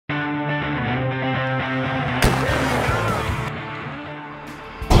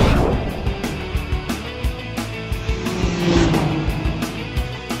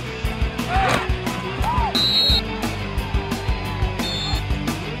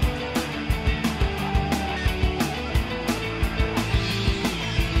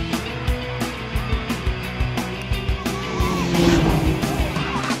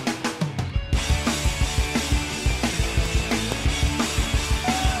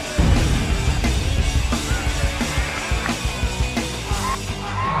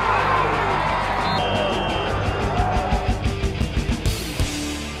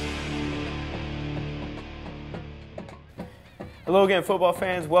Hello again, football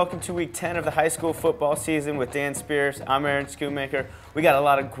fans. Welcome to week 10 of the high school football season with Dan Spears. I'm Schoonmaker. We got a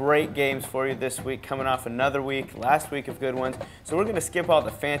lot of great games for you this week, coming off another week, last week of good ones. So we're going to skip all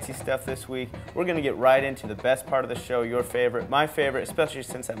the fancy stuff this week. We're going to get right into the best part of the show, your favorite, my favorite, especially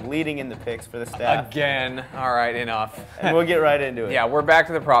since I'm leading in the picks for the staff. Again. All right, enough. And we'll get right into it. Yeah, we're back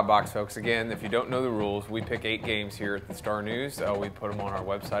to the prop box, folks. Again, if you don't know the rules, we pick 8 games here at the Star News. We put them on our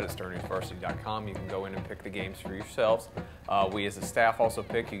website at starnewsvarsity.com. You can go in and pick the games for yourselves. We as a staff also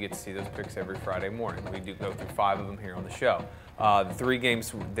pick. You get to see those picks every Friday morning. We do go through 5 of them here on the show. The 3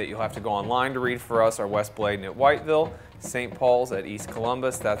 games that you'll have to go online to read for us are West Bladen at Whiteville, St. Paul's at East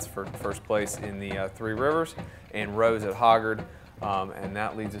Columbus, that's for first place in the 3 Rivers, and Rose at Hoggard. And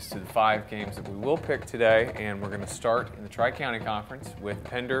that leads us to the 5 games that we will pick today, and we're going to start in the Tri-County Conference with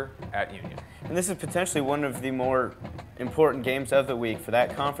Pender at Union. And this is potentially one of the more important games of the week for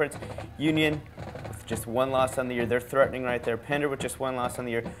that conference. Union, with just 1 loss on the year, they're threatening right there. Pender with just 1 loss on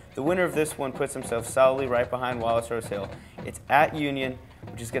the year. The winner of this one puts themselves solidly right behind Wallace Rose Hill. It's at Union,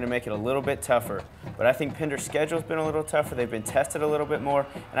 which is going to make it a little bit tougher. But I think Pender's schedule's been a little tougher. They've been tested a little bit more,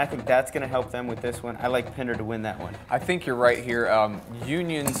 and I think that's going to help them with this one. I like Pender to win that one. I think you're right here.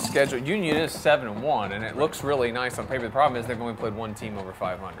 Union's schedule, Union is 7-1, and it looks really nice on paper. The problem is they've only played 1 team over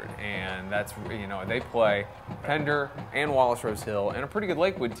 500, and that's, you know, they play Pender and Wallace Rose Hill and a pretty good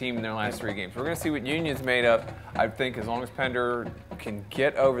Lakewood team in their last 3 games. We're going to see what Union's made of. I think as long as Pender can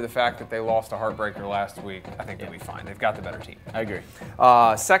get over the fact that they lost a heartbreaker last week, I think they'll be fine. They've got the better team. I agree.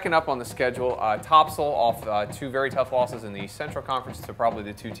 Second up on the schedule, Topsail off 2 very tough losses in the East Central Conference, so probably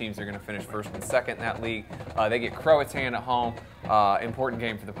the 2 teams that are going to finish first and second in that league. They get Croatan at home. Important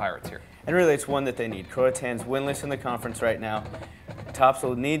game for the Pirates here. And really, it's one that they need. Croatan's winless in the conference right now.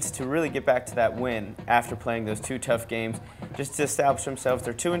 Topsail needs to really get back to that win after playing those 2 tough games, just to establish themselves.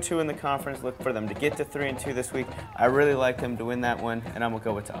 They're 2-2 in the conference. Look for them to get to 3-2 this week. I really like them to win that one, and I'm going to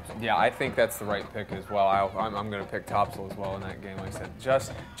go with Topsail. Yeah, I think that's the right pick as well. I'm going to pick Topsail as well in that game. Like I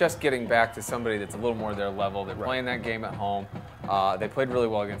said, just getting back to somebody that's a little more their level. They're playing that game at home. They played really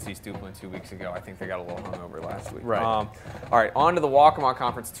well against East Duplin 2 weeks ago. I think they got a little hungover last week. Right. All right, on to the Waccamaw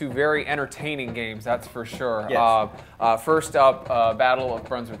Conference. 2 very entertaining games, that's for sure. Yes. First up, Battle of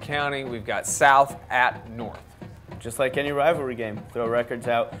Brunswick County. We've got South at North. Just like any rivalry game, throw records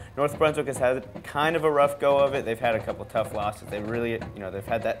out. North Brunswick has had kind of a rough go of it. They've had a couple tough losses. They really, they've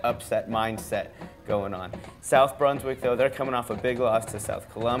had that upset mindset going on. South Brunswick, though, they're coming off a big loss to South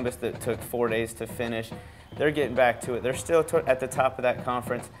Columbus that took 4 days to finish. They're getting back to it. They're still at the top of that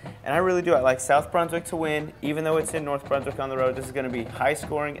conference. And I really do. I like South Brunswick to win, even though it's in North Brunswick on the road. This is going to be high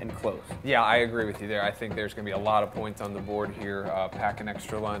scoring and close. Yeah, I agree with you there. I think there's going to be a lot of points on the board here. Pack an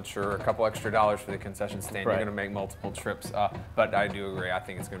extra lunch or a couple extra dollars for the concession stand. Right. You're going to make multiple trips. But I do agree. I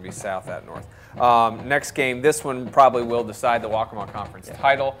think it's going to be South at North. Next game, this one probably will decide the Waccamaw Conference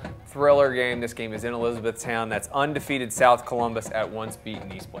title. Thriller game. This game is in Elizabethtown. That's undefeated South Columbus at once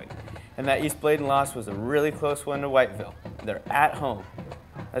beaten East Bladen. And that East Bladen loss was a really close one to Whiteville. They're at home.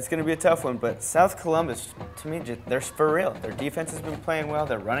 That's going to be a tough one, but South Columbus, to me, they're for real. Their defense has been playing well.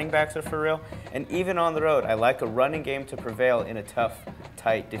 Their running backs are for real. And even on the road, I like a running game to prevail in a tough,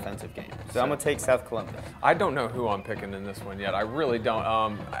 tight defensive game. So I'm going to take South Columbus. I don't know who I'm picking in this one yet. I really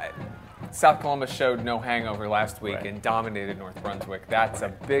don't. South Columbus showed no hangover last week and dominated North Brunswick. That's a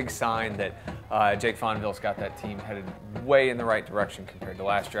big sign that Jake Fonville's got that team headed way in the right direction compared to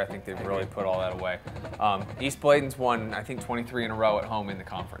last year. I think they've really put all that away. East Bladen's won, I think, 23 in a row at home in the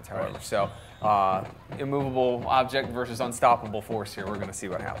conference, however. So immovable object versus unstoppable force here. We're going to see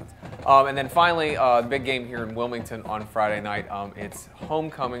what happens. And then finally, the big game here in Wilmington on Friday night. It's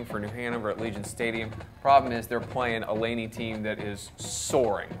homecoming for New Hanover at Legion Stadium. Problem is they're playing a Laney team that is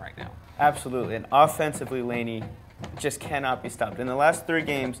soaring right now. Absolutely. And offensively, Laney just cannot be stopped. In the last 3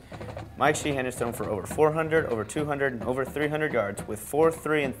 games, Mike Sheehan has thrown for over 400, over 200, and over 300 yards with 4,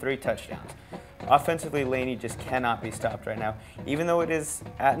 3, and 3 touchdowns. Offensively, Laney just cannot be stopped right now. Even though it is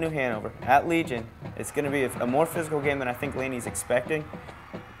at New Hanover, at Legion, it's going to be a more physical game than I think Laney's expecting,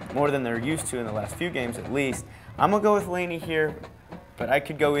 more than they're used to in the last few games at least. I'm going to go with Laney here, but I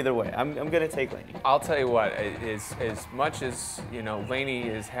could go either way. I'm going to take Laney. I'll tell you what, as much as, Laney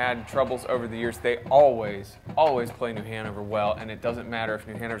has had troubles over the years, they always play New Hanover well, and it doesn't matter if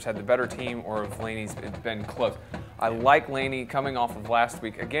New Hanover's had the better team or if Laney's been close. I like Laney coming off of last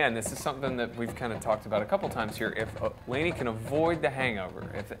week. Again, this is something that we've kind of talked about a couple times here. If Laney can avoid the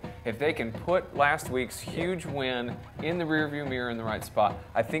hangover, if they can put last week's huge win in the rearview mirror in the right spot,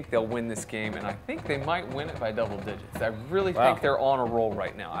 I think they'll win this game, and I think they might win it by double digits. I really think they're on a roll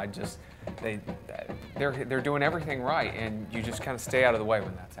right now. they're doing everything right, and you just kind of stay out of the way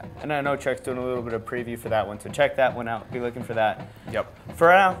when that's happening. And I know Chuck's doing a little bit of preview for that one, so check that one out. Be looking for that. Yep. For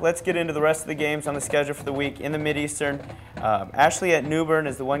now, let's get into the rest of the games on the schedule for the week in the Mid-Eastern. Ashley at New Bern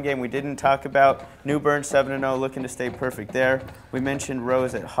is the one game we didn't talk about. New Bern 7-0, looking to stay perfect there. We mentioned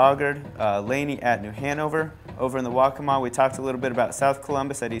Rose at Hoggard, Laney at New Hanover. Over in the Waccamaw, we talked a little bit about South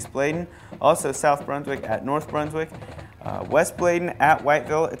Columbus at East Bladen. Also South Brunswick at North Brunswick. West Bladen at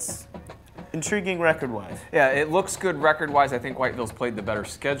Whiteville. It's intriguing record-wise. Yeah, it looks good record-wise. I think Whiteville's played the better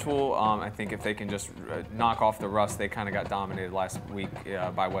schedule. I think if they can just knock off the rust, they kind of got dominated last week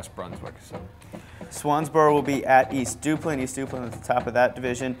by West Brunswick. So. Swansboro will be at East Duplin. East Duplin at the top of that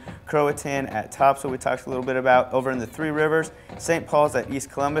division. Croatan at Topsail, we talked a little bit about. Over in the Three Rivers, St. Paul's at East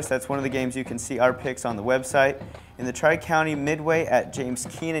Columbus. That's one of the games you can see our picks on the website. In the Tri-County, Midway at James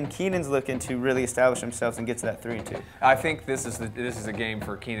Keenan. Keenan's looking to really establish themselves and get to that 3-2. I think this is a game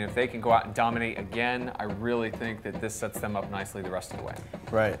for Keenan. If they can go out and dominate again, I really think that this sets them up nicely the rest of the way.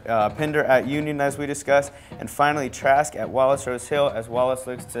 Right. Pender at Union, as we discussed. And finally, Trask at Wallace Rose Hill, as Wallace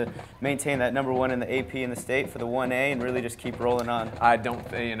looks to maintain that #1 in the AP in the state for the 1A and really just keep rolling on. I don't,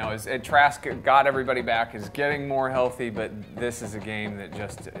 Trask got everybody back, is getting more healthy, but this is a game that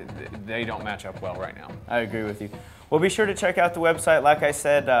just, they don't match up well right now. I agree with you. Well, be sure to check out the website. Like I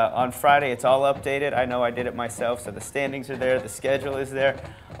said, on Friday, it's all updated. I know I did it myself, so the standings are there, the schedule is there,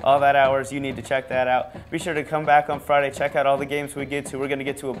 all that hours. You need to check that out. Be sure to come back on Friday, check out all the games we get to. We're going to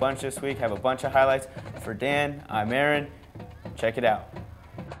get to a bunch this week, have a bunch of highlights. For Dan, I'm Aaron. Check it out.